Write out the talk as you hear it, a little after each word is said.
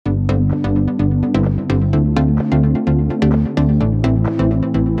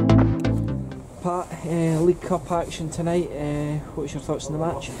Pat, League Cup action tonight. What's your thoughts on the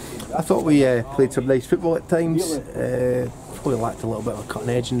match? I thought we played some nice football at times. Probably lacked a little bit of a cutting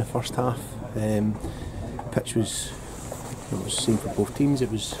edge in the first half. Pitch was, it was the same for both teams. It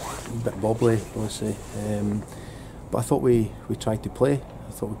was a bit wobbly, obviously. But I thought we tried to play.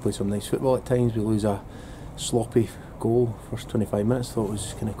 I thought we played some nice football at times. We lose a sloppy goal first 25 minutes. Thought it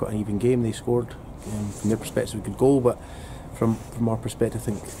was kind of quite an even game. They scored. From their perspective, a good goal, but from our perspective, I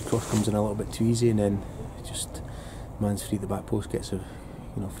think the cross comes in a little bit too easy, and then just man's free at the back post, gets a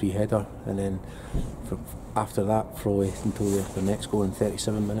free header, and then after that, probably until the next goal in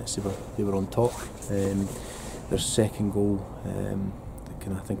 37 minutes, they were on top. Their second goal,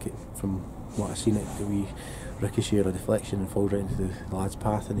 I think from what I've seen, it we ricochet or a deflection and falls right into the lad's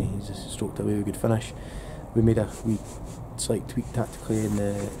path, and he just stroked away with a good finish. We made a wee slight tweak tactically in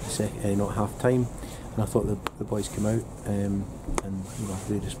the not half time, and I thought the boys came out and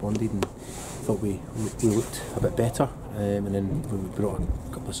they responded, and thought we looked a bit better, and then we brought a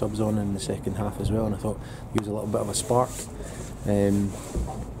couple of subs on in the second half as well, and I thought he was a little bit of a spark.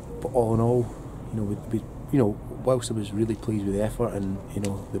 But all in all, we whilst I was really pleased with the effort and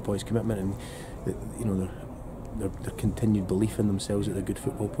the boys' commitment and their continued belief in themselves that they're good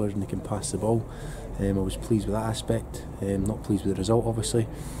football players and they can pass the ball, I was pleased with that aspect. Not pleased with the result, obviously.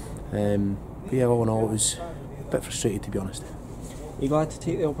 But yeah, all in all, it was a bit frustrated, to be honest. Are you glad to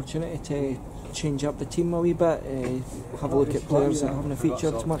take the opportunity to change up the team a wee bit, have a look at players that haven't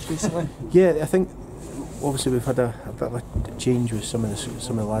featured too much recently? Yeah, I think obviously we've had a bit of a change with some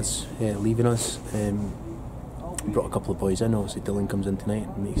of the lads leaving us. We brought a couple of boys in. Obviously Dylan comes in tonight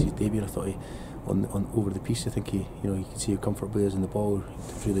and makes his debut. I thought he on over the piece, I think he you can see how comfortably he is in the ball.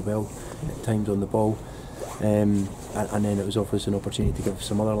 He did really well at times on the ball. And then it was obviously an opportunity to give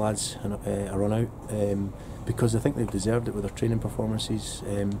some other lads a run out, because I think they've deserved it with their training performances.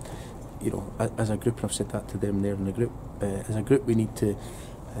 As a group, and I've said that to them there in the group, as a group we need to,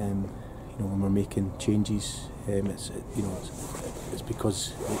 when we're making changes, it's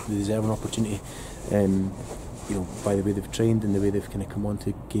because they deserve an opportunity, by the way they've trained and the way they've kind of come on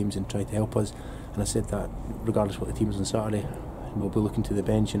to games and tried to help us. And I said that regardless of what the team is on Saturday, we'll be looking to the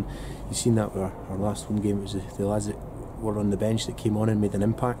bench, and you've seen that with our last home game. It was the lads that were on the bench that came on and made an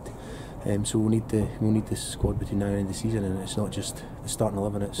impact. So we'll need the squad between now and the end of the season, and it's not just the starting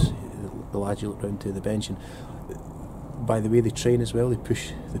 11, it's the lads you look round to the bench, and by the way they train as well, they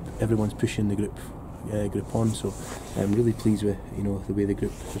push. Everyone's pushing the group on. So I'm really pleased with the way the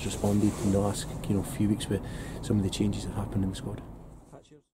group has responded in the last few weeks with some of the changes that have happened in the squad.